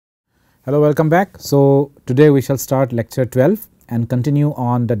Hello, welcome back. So, today we shall start lecture 12 and continue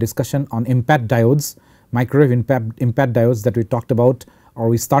on the discussion on IMPATT diodes, microwave IMPATT diodes that we talked about, or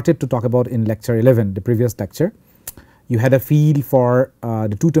we started to talk about in lecture 11, the previous lecture. You had a feel for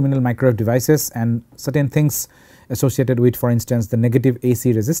the two terminal microwave devices and certain things associated with, for instance, the negative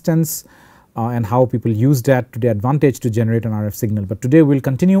AC resistance and how people use that to their advantage to generate an RF signal. But today we will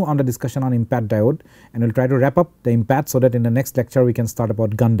continue on the discussion on IMPATT diode, and we will try to wrap up the IMPATT so that in the next lecture we can start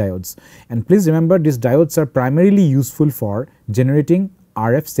about gun diodes. And please remember, these diodes are primarily useful for generating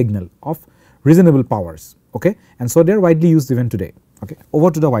RF signal of reasonable powers, okay, and so they are widely used even today. Okay,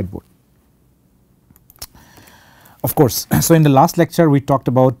 over to the whiteboard. Of course, so in the last lecture we talked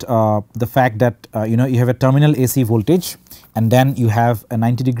about the fact that you have a terminal AC voltage, and then you have a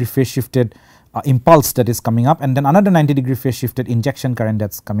 90-degree phase shifted impulse that is coming up, and then another 90-degree phase shifted injection current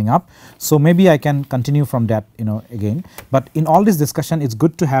that is coming up. So maybe I can continue from that again, but in all this discussion it is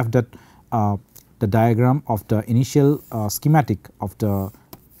good to have that the diagram of the initial schematic of the,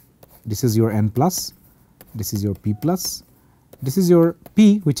 this is your N plus, this is your P plus, this is your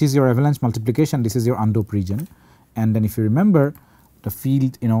P, which is your avalanche multiplication, this is your undoped region. And then if you remember, the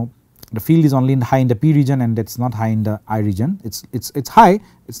field the field is only high in the P region and it is not high in the I region. It's high,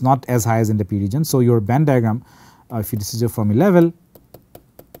 it's not as high as in the P region. So your band diagram, if this is your Fermi level,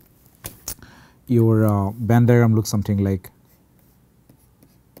 your band diagram looks something like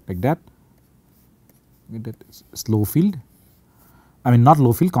that. That is low field, I mean not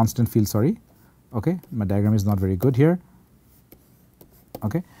low field, constant field, sorry. Okay, my diagram is not very good here.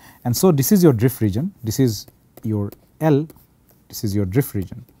 Okay, and so this is your drift region, this is your L, this is your drift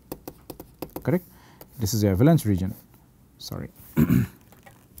region, correct. This is your avalanche region, sorry.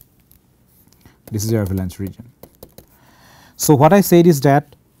 This is your avalanche region. So what I said is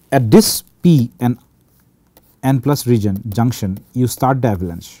that at this P and N plus region junction you start the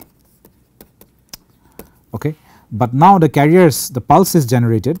avalanche, okay. But now the carriers, the pulse is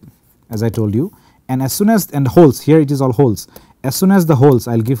generated as I told you, and as soon as, and holes, here it is all holes, as soon as the holes,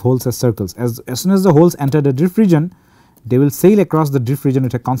 I will give holes as circles, as soon as the holes enter the drift region, they will sail across the drift region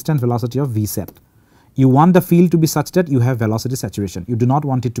with a constant velocity of V set. You want the field to be such that you have velocity saturation, you do not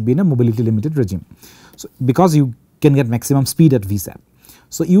want it to be in a mobility limited regime. So because you can get maximum speed at V set.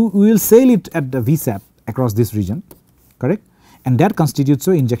 So you will sail it at the V set across this region, correct, and that constitutes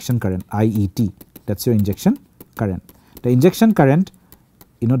your injection current, IET, that is your injection current. The injection current,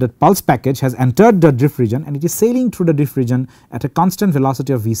 the pulse package has entered the drift region and it is sailing through the drift region at a constant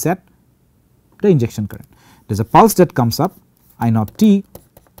velocity of V set, the injection current. There is a pulse that comes up, I naught t,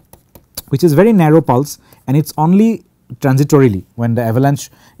 which is very narrow pulse, and it is only transitorily. When the avalanche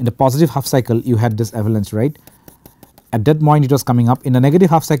in the positive half cycle you had this avalanche, right, at that point it was coming up. In the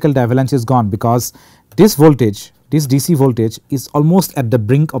negative half cycle the avalanche is gone because this voltage, this DC voltage is almost at the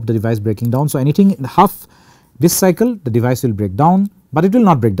brink of the device breaking down. So anything in half this cycle the device will break down, but it will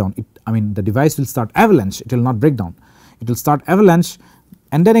not break down, I mean the device will start avalanche, it will not break down, it will start avalanche,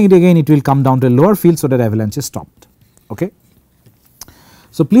 and then again it will come down to a lower field so that avalanche is stopped, okay.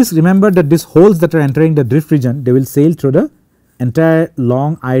 So please remember that these holes that are entering the drift region, they will sail through the entire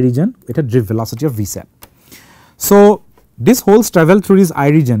long I region with a drift velocity of V set. So these holes travel through this I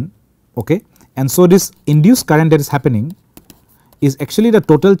region, okay, and so this induced current that is happening is actually the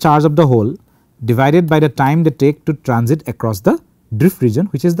total charge of the hole divided by the time they take to transit across the drift region,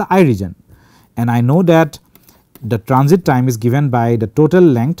 which is the I region, and I know that the transit time is given by the total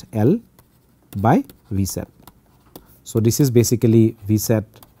length L by V set. So this is basically V set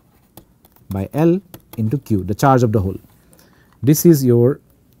by L into Q, the charge of the hole. This is your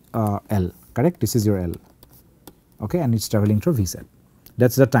L, correct, this is your L, okay, and it is travelling through V set,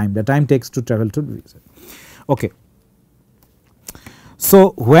 that is the time takes to travel through V set, okay. So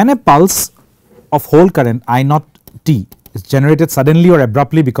when a pulse of hole current I naught t is generated suddenly or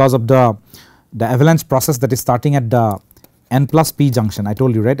abruptly because of the avalanche process that is starting at the N plus P junction, I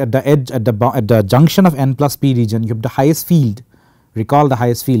told you, right, at the edge, at the junction of N plus P region you have the highest field, recall the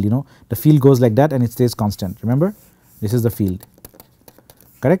highest field, the field goes like that and it stays constant, remember, this is the field,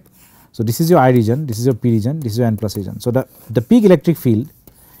 correct. So this is your I region, this is your P region, this is your N plus region. So the peak electric field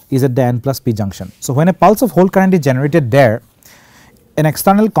is at the N plus P junction. So when a pulse of hole current is generated there, an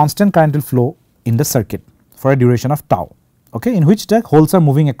external constant current will flow in the circuit for a duration of tau, okay, in which the holes are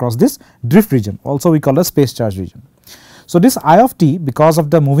moving across this drift region, also we call the space charge region. So this I of t, because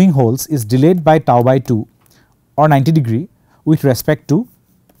of the moving holes, is delayed by tau by 2 or 90 degree with respect to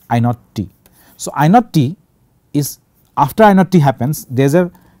I naught t. So I naught t is, after I naught t happens, there is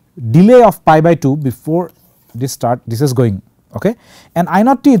a delay of pi by 2 before this is going, okay, and I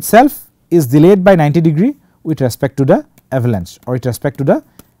naught t itself is delayed by 90 degree with respect to the avalanche or with respect to the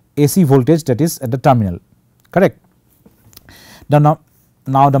AC voltage that is at the terminal, correct.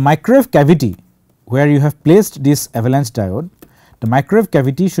 Now the microwave cavity where you have placed this avalanche diode, the microwave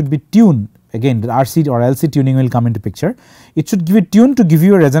cavity should be tuned, again the RC or LC tuning will come into picture. It should be tuned to give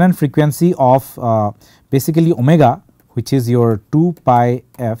you a resonant frequency of basically omega, which is your 2 pi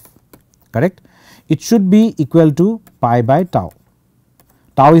f, correct. It should be equal to pi by tau.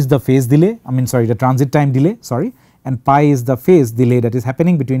 Tau is the phase delay, I mean sorry, the transit time delay, sorry, and pi is the phase delay that is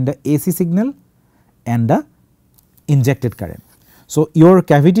happening between the AC signal and the injected current. So your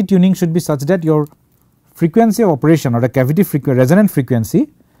cavity tuning should be such that your frequency of operation or the cavity resonant frequency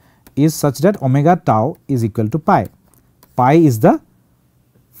is such that omega tau is equal to pi. Pi is the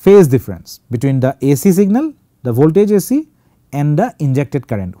phase difference between the AC signal, the voltage AC, and the injected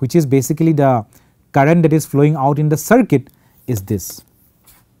current, which is basically the current that is flowing out in the circuit is this.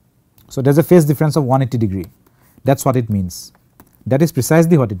 So there is a phase difference of 180 degree, that is what it means, that is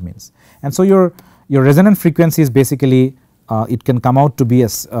precisely what it means. And so your resonant frequency is basically it can come out to be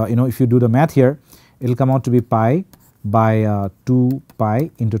as if you do the math here, it will come out to be pi by 2 pi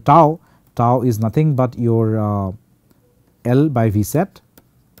into tau. Tau is nothing but your L by V set.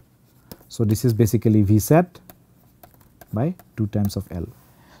 So this is basically V set by 2 times of L.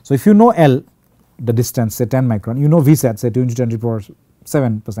 So if you know L, the distance say 10 micron, you know V set say 2 into 10 to the power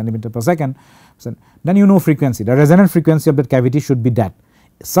 7 per centimeter per second, then you know frequency, the resonant frequency of that cavity should be that,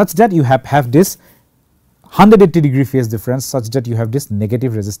 such that you have this 180 degree phase difference, such that you have this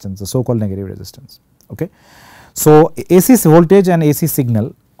negative resistance, the so called negative resistance. Okay. So AC voltage and AC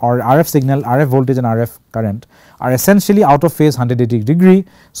signal or RF signal, RF voltage and RF current are essentially out of phase 180 degree.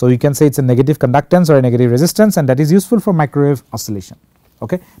 So you can say it is a negative conductance or a negative resistance, and that is useful for microwave oscillation.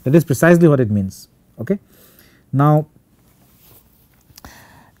 Okay. That is precisely what it means. Okay. Now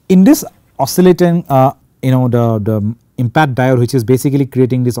in this oscillating the IMPATT diode, which is basically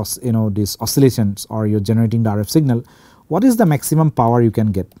creating this these oscillations, or you are generating the RF signal, what is the maximum power you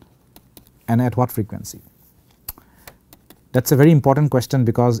can get and at what frequency? That is a very important question,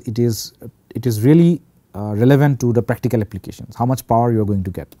 because it is really relevant to the practical applications, how much power you are going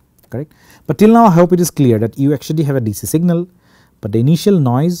to get, correct. But till now I hope it is clear that you actually have a DC signal, but the initial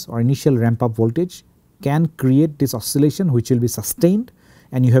noise or initial ramp up voltage can create this oscillation which will be sustained,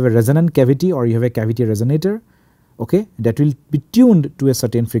 and you have a resonant cavity or you have a cavity resonator, okay, that will be tuned to a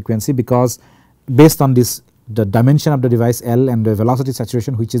certain frequency, because based on this the dimension of the device L and the velocity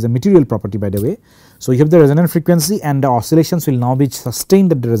saturation, which is a material property by the way. So you have the resonant frequency, and the oscillations will now be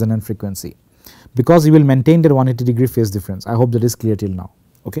sustained at the resonant frequency, because you will maintain that 180 degree phase difference. I hope that is clear till now.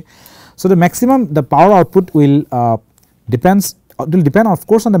 Okay. So the maximum, the power output will depend of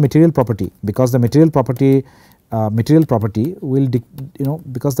course on the material property, because the material property will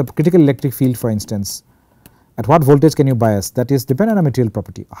because the critical electric field, for instance, at what voltage can you bias, that is depend on a material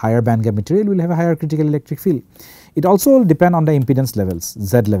property. A higher bandgap material will have a higher critical electric field. It also will depend on the impedance levels,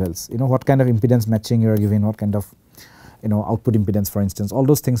 Z levels, what kind of impedance matching you are given, what kind of output impedance, for instance, all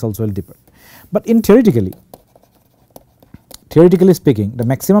those things also will depend. But in theoretically speaking, the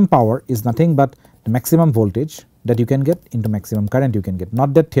maximum power is nothing but the maximum voltage that you can get into maximum current you can get.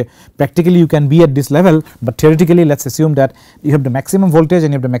 Not that practically you can be at this level, but theoretically let us assume that you have the maximum voltage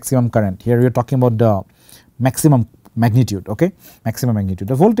and you have the maximum current. Here we are talking about the maximum magnitude, okay, maximum magnitude.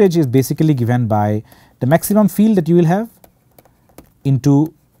 The voltage is basically given by the maximum field that you will have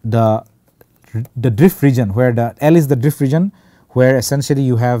into the drift region, where the L is the drift region, where essentially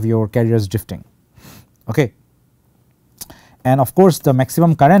you have your carriers drifting, okay. And of course the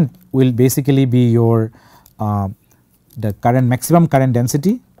maximum current will basically be your the maximum current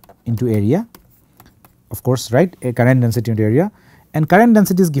density into area, of course, right, a current density into area, and current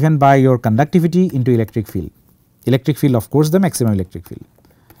density is given by your conductivity into electric field. Electric field, of course, the maximum electric field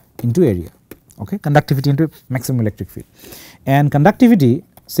into area, okay, conductivity into maximum electric field. And conductivity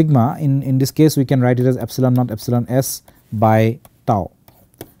sigma, in this case we can write it as epsilon naught epsilon s by tau.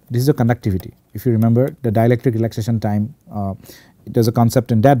 This is the conductivity. If you remember the dielectric relaxation time, there is a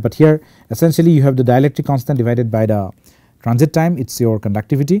concept in that, but here essentially you have the dielectric constant divided by the transit time, it is your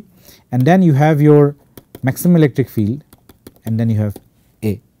conductivity, and then you have your maximum electric field, and then you have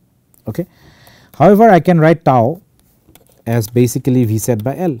A, okay. However, I can write tau as basically V set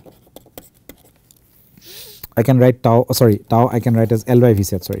by L. I can write tau I can write as L by V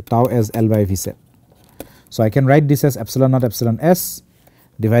set, tau as L by V set. So I can write this as epsilon naught epsilon s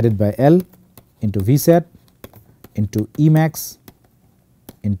divided by L into V set into E max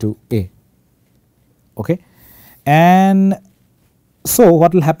into A, okay. And so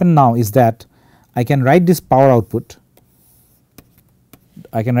what will happen now is that I can write this power output,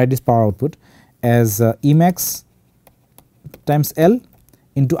 as E max times L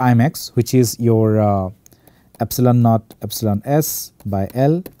into I max, which is your epsilon naught epsilon s by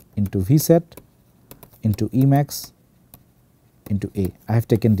L into V set into E max into A. I have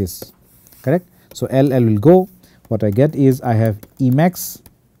taken this, correct. So, L will go, what I get is I have E max,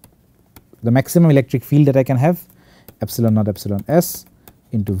 the maximum electric field that I can have, epsilon naught epsilon s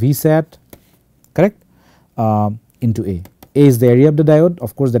into V sat, correct, into A. A is the area of the diode,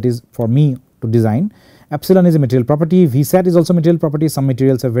 of course that is for me to design. Epsilon is a material property, V sat is also material property. Some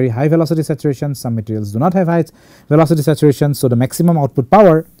materials have very high velocity saturation, some materials do not have high velocity saturation. So, the maximum output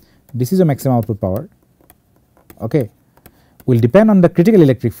power, this is a maximum output power, okay, will depend on the critical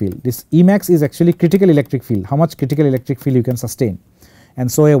electric field. This E max is actually critical electric field, how much critical electric field you can sustain. And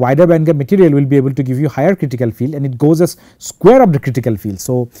so, a wider bandgap material will be able to give you higher critical field, and it goes as square of the critical field.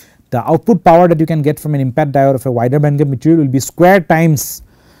 So, the output power that you can get from an impact diode of a wider bandgap material will be square times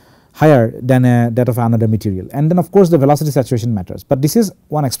higher than that of another material. And then of course, the velocity saturation matters, but this is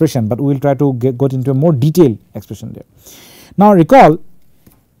one expression, but we will try to go into a more detailed expression there. Now, recall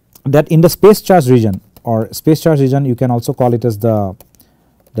that in the space charge region, or space charge region, you can also call it as the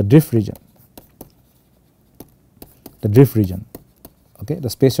drift region, okay, the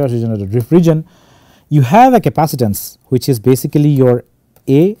space charge region or the drift region. You have a capacitance which is basically your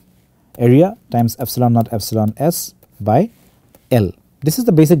A area times epsilon naught epsilon s by L. This is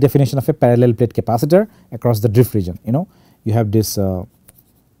the basic definition of a parallel plate capacitor across the drift region. You know, you have this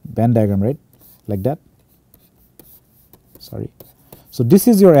band diagram, right, like that, sorry. So, this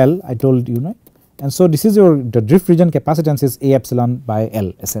is your L, I told you, right, and so this is the drift region capacitance is A epsilon by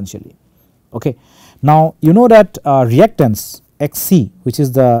L essentially, okay. Now, you know that reactance XC, which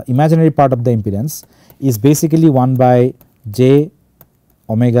is the imaginary part of the impedance, is basically 1 by j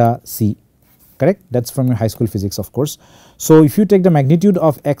omega c, correct, that is from your high school physics, of course. So, if you take the magnitude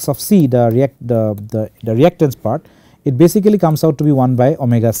of x of c, the reactance part, it basically comes out to be 1 by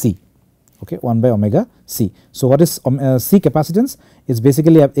omega c, okay, 1 by omega c. So, what is c capacitance? It is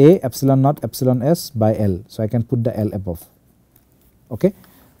basically A epsilon naught epsilon s by L. So, I can put the L above, okay.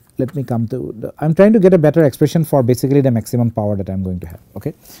 Let me come to the, I am trying to get a better expression for basically the maximum power that I am going to have,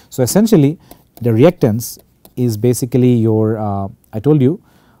 okay. So, essentially the reactance is basically your I told you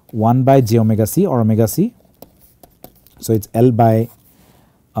 1 by j omega c or omega c. So, it is L by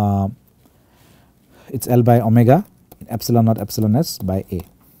omega epsilon naught epsilon s by A,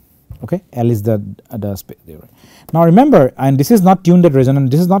 okay. L is the space there. Now, remember, and this is not tuned at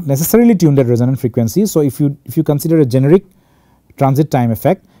resonant, this is not necessarily tuned at resonant frequency. So, if you consider a generic transit time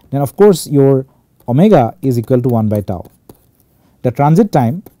effect, then of course, your omega is equal to 1 by tau. The transit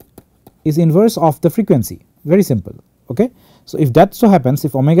time is inverse of the frequency, very simple, okay. So, if that so happens,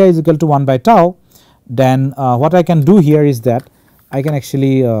 if omega is equal to 1 by tau, then what I can do here is that I can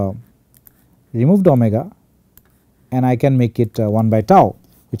actually remove the omega and I can make it 1 by tau,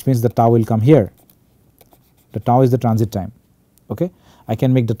 which means the tau will come here, the tau is the transit time, okay. I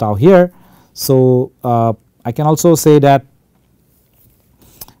can make the tau here. So, I can also say that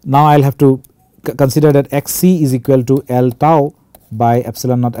now I will have to consider that xc is equal to L tau by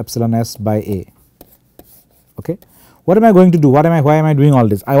epsilon naught epsilon s by A, okay. What am I going to do? Why am I doing all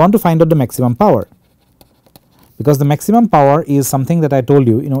this? I want to find out the maximum power, because the maximum power is something that I told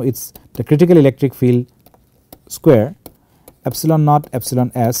you, it is the critical electric field square epsilon naught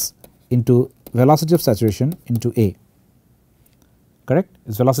epsilon s into velocity of saturation into A, correct, it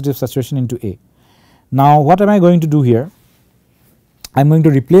is velocity of saturation into A. Now, what am I going to do here? I am going to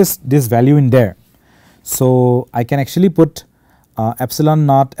replace this value in there. So, I can actually put epsilon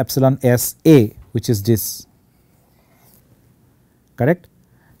naught epsilon s A, which is this, correct,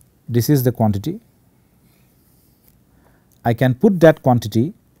 this is the quantity. I can put that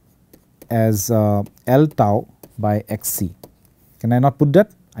quantity as L tau by xc. Can I not put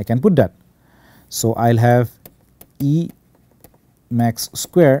that? I can put that. So, I will have E max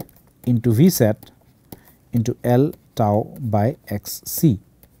square into V set into L tau by xc,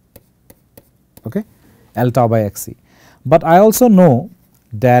 okay, L tau by xc. But I also know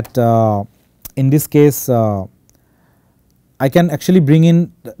that in this case I can actually bring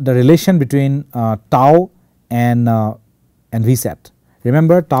in the relation between tau and V set.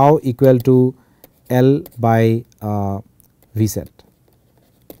 Remember, tau equal to L by V set,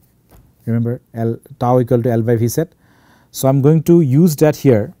 remember tau equal to L by V set. So, I am going to use that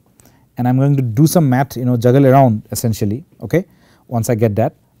here and I am going to do some math, juggle around essentially, okay, once I get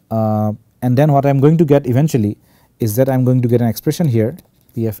that, and then what I am going to get eventually is that I am going to get an expression here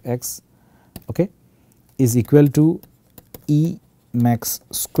P f x, okay, is equal to E max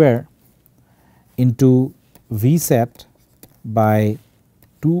square into V set by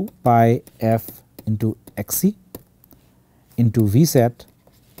 2 pi f into xc into V set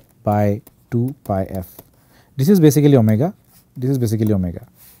by 2 pi f. This is basically omega, this is basically omega.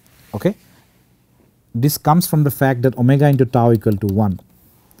 Okay. This comes from the fact that omega into tau equal to 1.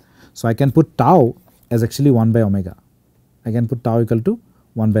 So, I can put tau as actually 1 by omega. I can put tau equal to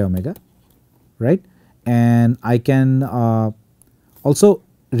 1 by omega, right, and I can also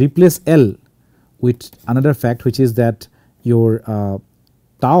replace L with another fact, which is that your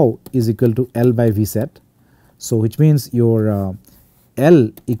tau is equal to L by V set. So, which means your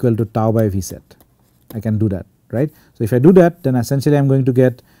L equal to tau by V set. I can do that, right. So, if I do that, then essentially I am going to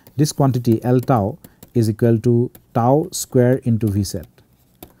get this quantity L tau is equal to tau square into V set,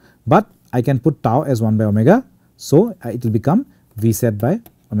 but I can put tau as 1 by omega. So, it will become V set by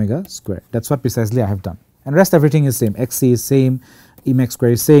omega square. That is what precisely I have done, and rest everything is same, xc is same, Emax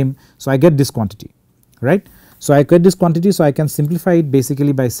square is same. So, I get this quantity, right. So, I get this quantity. So, I can simplify it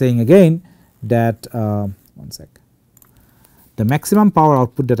basically by saying again that one sec, the maximum power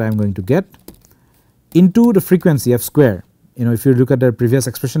output that I am going to get into the frequency f square. You know, if you look at the previous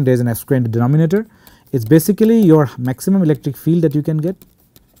expression, there is an f square in the denominator. It is basically your maximum electric field that you can get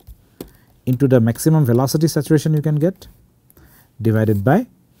into the maximum velocity saturation you can get divided by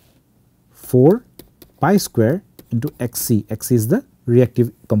 4 pi square into xc. Xc is the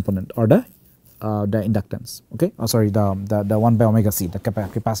reactive component or the inductance, okay, or sorry, the 1 by omega c, the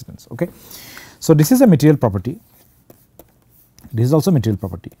capacitance, okay. So, this is a material property, this is also material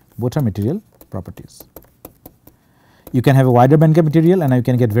property, both are material properties. You can have a wider bandgap material and you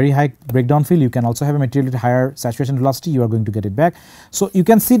can get very high breakdown field. You can also have a material with higher saturation velocity, you are going to get it back. So, you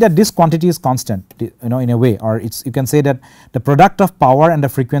can see that this quantity is constant, you know, in a way, or it's, you can say that the product of power and the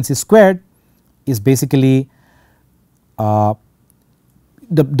frequency squared is basically the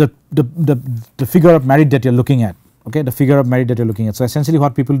figure of merit that you are looking at, okay, the figure of merit that you are looking at. So, essentially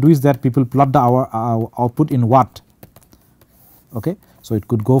what people do is that people plot the output in watt, okay. So, it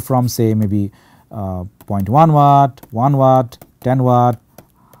could go from say maybe 0.1 watt, 1 watt, 10 watt,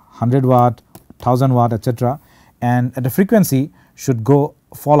 100 watt, 1000 watt, etc. And at the frequency should go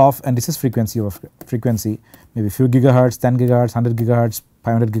fall off, and this is frequency of frequency, maybe few gigahertz, 10 gigahertz, 100 gigahertz,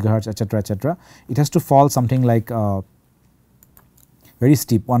 500 gigahertz, etc., etc. It has to fall something like very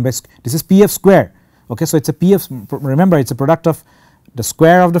steep 1 by this is pf square, okay. So, it is a pf, remember it is a product of the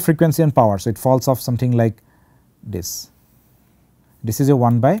square of the frequency and power. So, it falls off something like this. This is a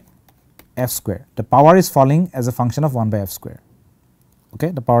 1 by f square. The power is falling as a function of 1 by f square, okay.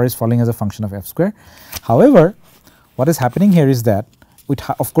 The power is falling as a function of f square. However, what is happening here is that with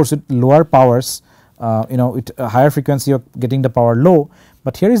of course with lower powers, you know, with a higher frequency you are getting the power low,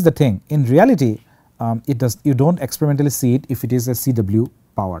 but here is the thing, in reality you do not experimentally see it if it is a CW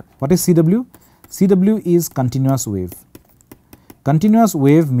power. What is CW? CW is continuous wave. Continuous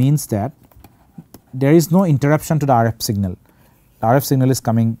wave means that there is no interruption to the RF signal. The RF signal is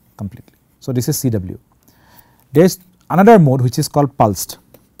coming completely. So, this is CW. There is another mode which is called pulsed.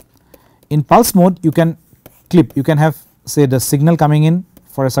 In pulse mode you can clip, you can have say the signal coming in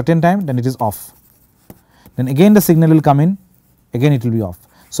for a certain time, then it is off, then again the signal will come in, again it will be off.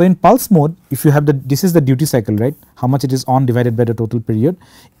 So, in pulse mode if you have the, this is the duty cycle, right, how much it is on divided by the total period.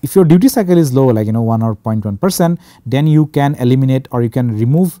 If your duty cycle is low, like, you know, 1 or 0.1%, then you can eliminate or you can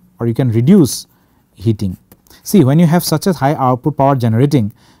remove or you can reduce heating. See, when you have such a high output power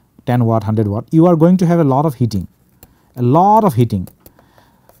generating 10 watt, 100 watt, you are going to have a lot of heating,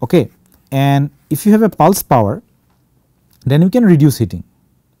 okay. And if you have a pulse power, then you can reduce heating,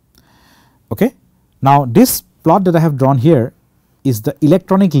 okay. Now, this plot that I have drawn here is the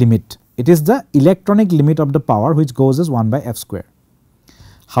electronic limit, it is the electronic limit of the power which goes as 1 by f square.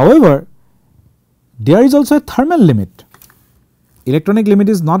 However, there is also a thermal limit. Electronic limit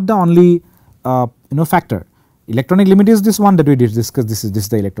is not the only factor. Electronic limit is this one that we did discuss, this is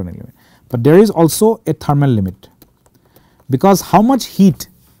the electronic limit, but there is also a thermal limit, because how much heat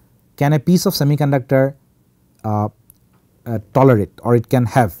can a piece of semiconductor tolerate or it can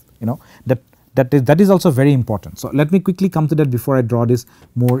have, you know, that is also very important. So, let me quickly come to that before I draw this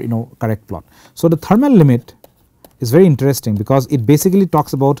more, you know, correct plot. So, the thermal limit is very interesting because it basically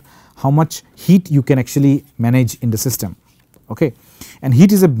talks about how much heat you can actually manage in the system, okay. And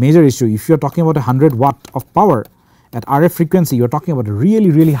heat is a major issue. If you are talking about 100 watt of power at RF frequency, you are talking about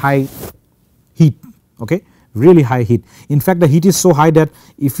really high heat, okay, really high heat. In fact, the heat is so high that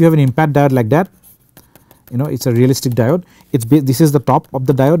if you have an IMPATT diode like that, you know, it is a realistic diode, this is the top of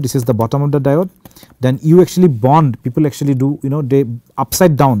the diode, this is the bottom of the diode, then you actually bond, people actually do, you know, they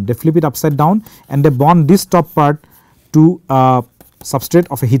upside down, they flip it upside down and they bond this top part to substrate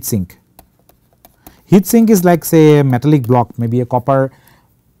of a heat sink. Heat sink is like say a metallic block, maybe a copper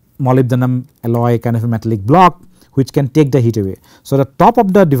molybdenum alloy kind of a metallic block which can take the heat away. So, the top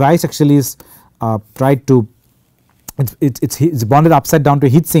of the device actually is tried to it's bonded upside down to a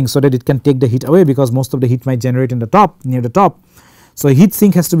heat sink, so that it can take the heat away, because most of the heat might generate in the top, near the top. So, a heat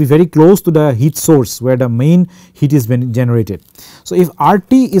sink has to be very close to the heat source where the main heat is being generated. So, if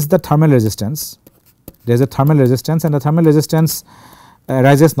RT is the thermal resistance, there is a thermal resistance, and the thermal resistance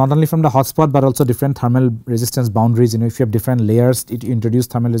arises not only from the hotspot, but also different thermal resistance boundaries. If you have different layers, it introduce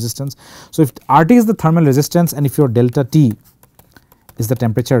thermal resistance. So, if RT is the thermal resistance, and if your delta T is the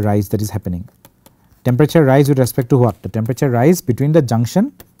temperature rise that is happening, temperature rise with respect to what? The temperature rise between the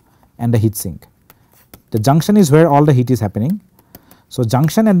junction and the heat sink. The junction is where all the heat is happening. So,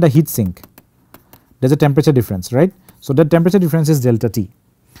 junction and the heat sink, there is a temperature difference, right. So, the temperature difference is delta T.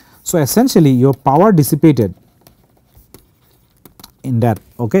 So, essentially your power dissipated in that,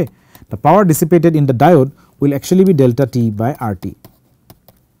 okay, the power dissipated in the diode will actually be delta T by RT,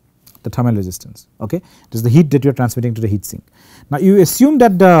 the thermal resistance, okay. This is the heat that you are transmitting to the heat sink. Now, you assume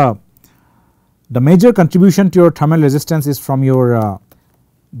that the major contribution to your thermal resistance is from your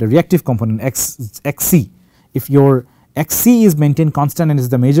the reactive component XC. If your XC is maintained constant and is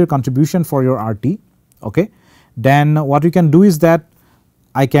the major contribution for your RT, okay, then what you can do is that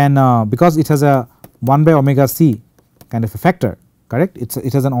I can because it has a 1 by omega c kind of a factor, correct,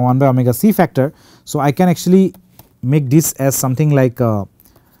 it has an 1 by omega c factor. So, I can actually make this as something like the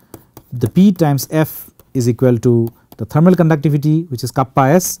P times F is equal to the thermal conductivity, which is kappa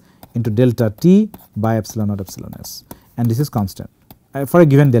S, into delta T by epsilon naught epsilon S, and this is constant for a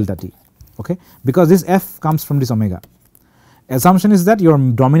given delta T, okay, because this F comes from this omega. Assumption is that your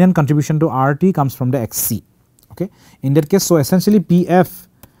dominant contribution to RT comes from the XC, okay. In that case, so essentially PF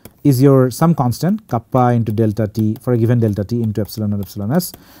is your some constant kappa into delta T for a given delta T into epsilon naught epsilon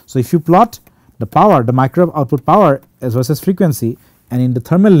S. So, if you plot the power, the microwave output power as versus frequency, and in the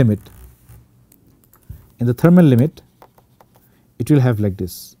thermal limit, it will have like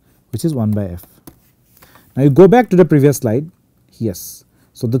this, which is 1 by F. Now, you go back to the previous slide, yes.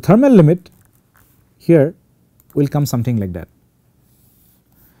 So, the thermal limit here will come something like that.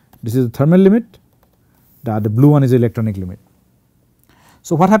 This is the thermal limit, the blue one is the electronic limit.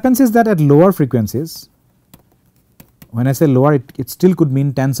 So, what happens is that at lower frequencies, when I say lower, it still could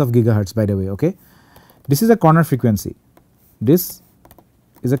mean tens of gigahertz, by the way, okay. This is a corner frequency, this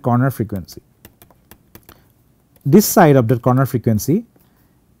is a corner frequency. This side of the corner frequency,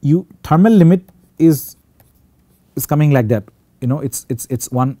 thermal limit is coming like that, it's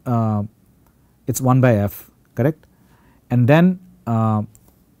 1 by F, correct, and then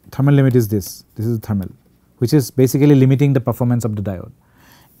thermal limit is this is thermal, which is basically limiting the performance of the diode,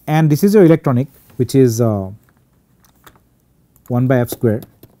 and this is your electronic, which is 1 by F square.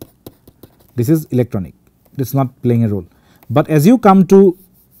 This is electronic, this is not playing a role, but as you come to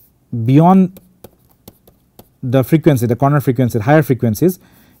beyond the frequency, the corner frequency, higher frequencies,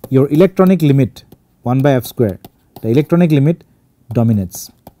 your electronic limit 1 by F square, the electronic limit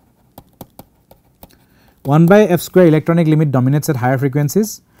dominates. 1 by F square electronic limit dominates at higher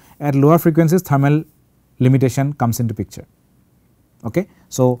frequencies. At lower frequencies, thermal limitation comes into picture, okay.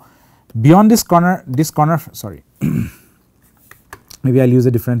 So, beyond this corner sorry maybe I will use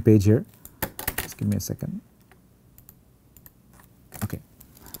a different page here, just give me a second, okay.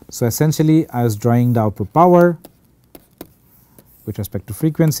 So, essentially I was drawing the output power with respect to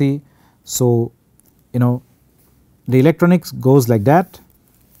frequency. So, the electronics goes like that,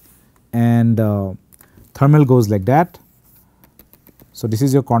 and thermal goes like that. So, this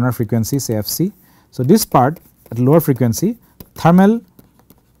is your corner frequency, say Fc. So, this part at lower frequency, thermal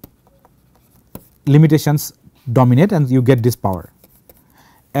limitations dominate and you get this power.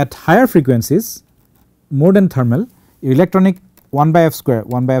 At higher frequencies, more than thermal, your electronic 1 by F square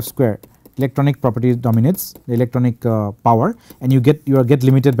electronic property dominates the electronic power, and you get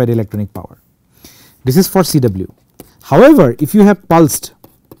limited by the electronic power. This is for CW. However, if you have pulsed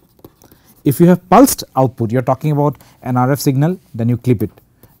output, you are talking about an RF signal, then you clip it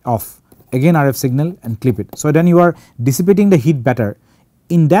off, again RF signal and clip it. So, then you are dissipating the heat better.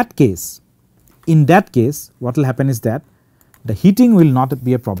 In that case what will happen is that the heating will not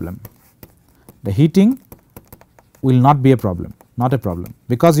be a problem, not a problem,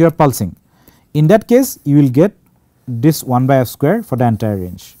 because you are pulsing. In that case, you will get this 1 by F square for the entire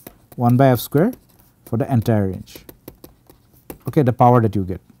range, 1 by F square for the entire range, okay, the power that you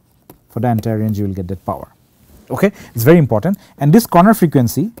get for the entire range, you will get that power, okay. It is very important, and this corner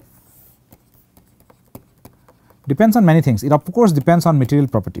frequency depends on many things. It of course depends on material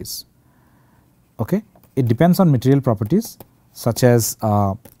properties, okay. It depends on material properties such as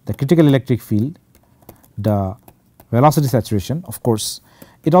the critical electric field, the velocity saturation, of course.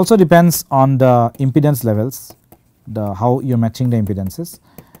 It also depends on the impedance levels, how you are matching the impedances,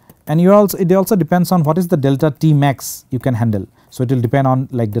 and you also, it also depends on what is the delta T max you can handle. So, it will depend on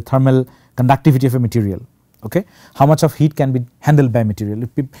like the thermal conductivity of a material, okay, how much of heat can be handled by material.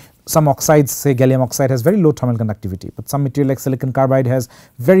 If some oxides, say gallium oxide, has very low thermal conductivity, but some material like silicon carbide has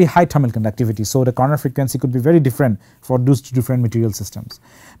very high thermal conductivity. So, the corner frequency could be very different for those two different material systems.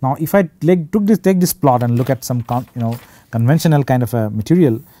 Now, if I take this plot and look at some conventional kind of a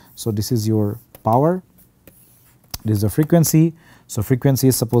material. So, this is your power, this is the frequency. So, frequency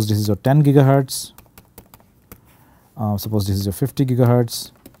is, suppose this is your 10 gigahertz, suppose this is your 50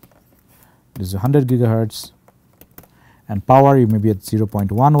 gigahertz, this is 100 gigahertz, and power you may be at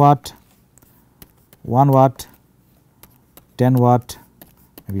 0.1 watt, 1 watt, 10 watt,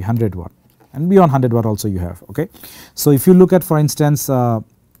 maybe 100 watt, and beyond 100 watt also you have. Okay. So, if you look at, for instance,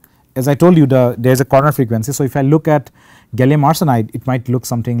 as I told you, there is a corner frequency. So, if I look at gallium arsenide, it might look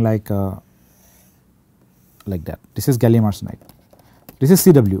something like that. This is gallium arsenide, this is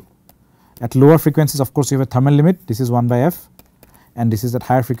Cw. At lower frequencies, of course, you have a thermal limit, this is 1 by f, and this is at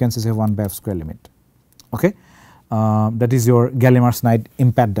higher frequencies, you have 1 by f square limit. Okay. That is your gallium arsenide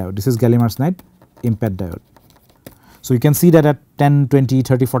IMPATT diode. This is gallium arsenide IMPATT diode. So, you can see that at 10, 20,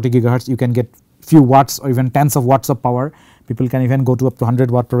 30, 40 gigahertz, you can get few watts or even tens of watts of power. People can even go to up to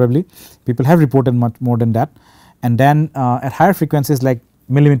 100 watt probably. People have reported much more than that. And then at higher frequencies like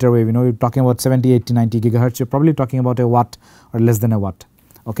millimeter wave, you are talking about 70, 80, 90 gigahertz, you are probably talking about a watt or less than a watt.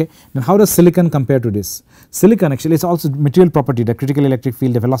 Okay. Now, how does silicon compare to this? Silicon actually is also material property, the critical electric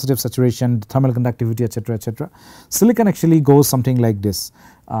field, the velocity of saturation, the thermal conductivity, etc., etc. Silicon actually goes something like this.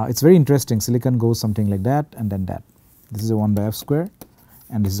 It is very interesting. Silicon goes something like that and then that. This is a 1 by f square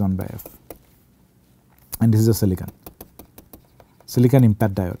and this is 1 by f, and this is a silicon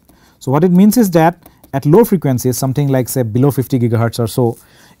IMPATT diode. So, what it means is that at low frequencies, something like say below 50 gigahertz or so,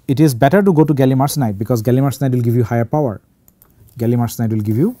 it is better to go to gallium arsenide, because gallium arsenide will give you higher power. Gallium arsenide will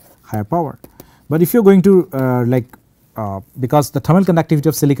give you higher power. But if you are going to because the thermal conductivity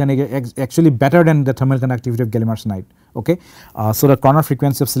of silicon is actually better than the thermal conductivity of gallium arsenide. Okay. So, the corner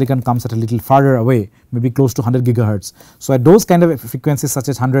frequency of silicon comes at a little farther away, maybe close to 100 gigahertz. So, at those kind of frequencies such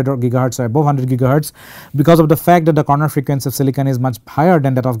as 100 or gigahertz or above 100 gigahertz, because of the fact that the corner frequency of silicon is much higher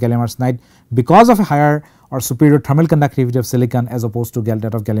than that of gallium arsenide, because of a higher or superior thermal conductivity of silicon as opposed to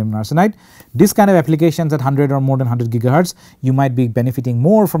that of gallium arsenide, this kind of applications at 100 or more than 100 gigahertz, you might be benefiting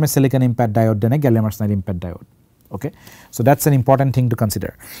more from a silicon IMPATT diode than a gallium arsenide IMPATT diode. Okay. So, that is an important thing to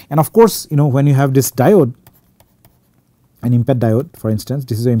consider. And of course, when you have this diode, an IMPATT diode, for instance,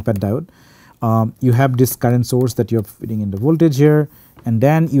 this is an IMPATT diode, you have this current source that you are feeding in the voltage here, and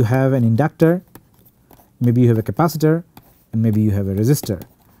then you have an inductor, maybe you have a capacitor, and maybe you have a resistor.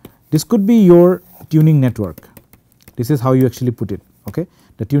 This could be your tuning network. This is how you actually put it. Okay.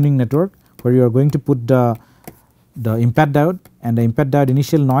 The tuning network, where you are going to put the IMPATT diode, and the IMPATT diode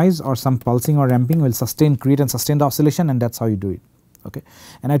initial noise or some pulsing or ramping will create and sustain the oscillation, and that is how you do it. Okay.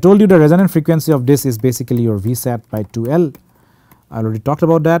 And I told you the resonant frequency of this is basically your Vsat by 2L. I already talked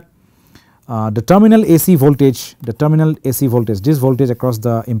about that. The terminal AC voltage, this voltage across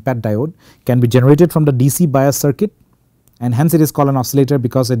the IMPATT diode can be generated from the DC bias circuit, and hence it is called an oscillator,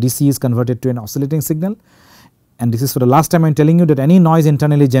 because a DC is converted to an oscillating signal. And this is for the last time I am telling you that any noise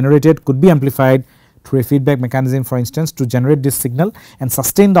internally generated could be amplified through a feedback mechanism, for instance, to generate this signal and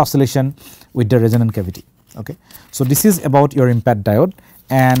sustain the oscillation with the resonant cavity. Okay. So, this is about your IMPATT diode,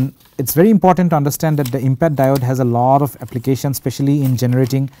 and it is very important to understand that the IMPATT diode has a lot of applications, especially in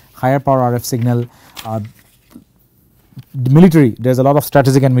generating higher power RF signal. The military, there is a lot of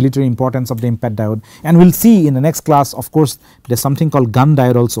strategic and military importance of the IMPATT diode, and we will see in the next class. Of course, there is something called gun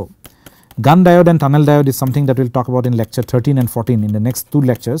diode also. Gun diode and tunnel diode is something that we will talk about in lecture 13 and 14 in the next 2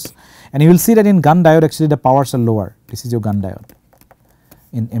 lectures, and you will see that in gun diode actually the powers are lower. This is your gun diode.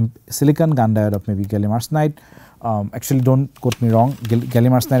 In silicon, gun diode of maybe gallium arsenide, actually do not quote me wrong,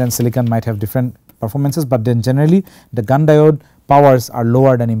 gallium arsenide and silicon might have different performances, but then generally the gun diode powers are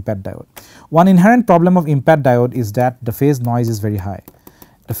lower than IMPATT diode. One inherent problem of IMPATT diode is that the phase noise is very high.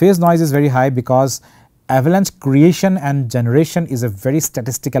 The phase noise is very high because avalanche creation and generation is a very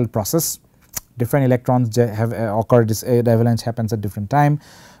statistical process. Different electrons have occurred, the avalanche happens at different time.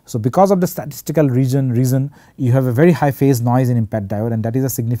 So, because of the statistical reason you have a very high phase noise in IMPATT diode, and that is a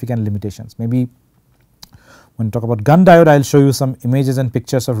significant limitations. Maybe when we talk about gun diode, I will show you some images and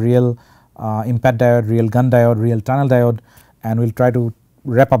pictures of real IMPATT diode, real gun diode, real tunnel diode, and we will try to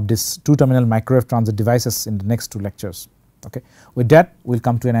wrap up this 2 terminal microwave transit devices in the next 2 lectures. Okay. With that, we will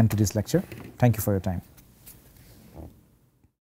come to an end to this lecture. Thank you for your time.